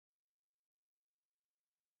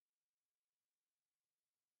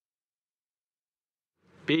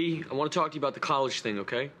B, I want to talk to you about the college thing,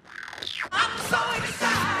 okay? I'm so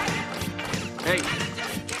excited. Hey,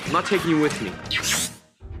 I'm not taking you with me.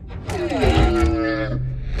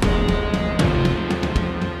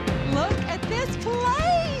 Look at this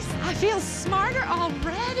place. I feel smarter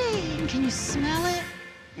already. Can you smell it?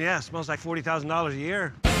 Yeah, it smells like $40,000 a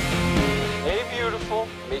year. Hey, beautiful.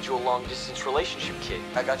 Made you a long-distance relationship kit.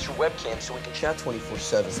 I got your webcam so we can chat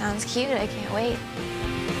 24/7. Sounds cute. I can't wait.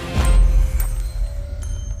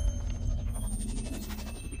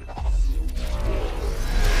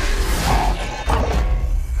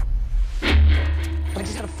 I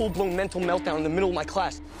just had a full-blown mental meltdown in the middle of my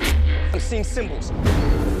class. I'm seeing symbols.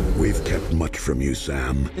 We've kept much from you,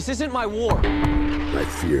 Sam. This isn't my war. I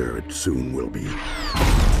fear it soon will be.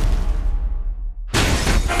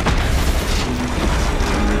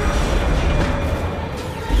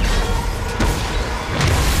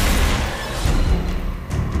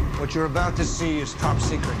 What you're about to see is top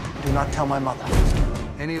secret. Do not tell my mother.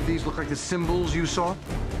 Any of these look like the symbols you saw?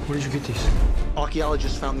 Where did you get these?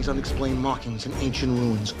 Archaeologists found these unexplained markings in ancient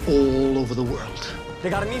ruins all over the world. They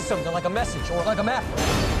gotta mean something, like a message or like a map.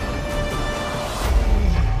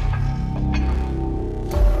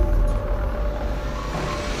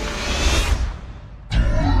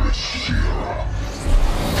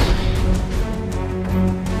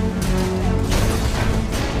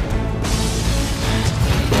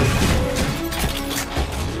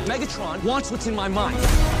 Megatron wants what's in my mind.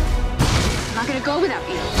 I'm not gonna go without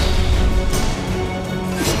you.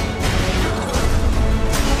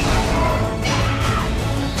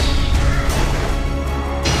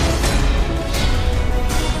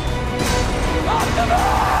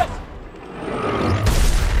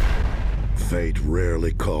 Fate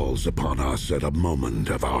rarely calls upon us at a moment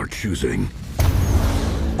of our choosing.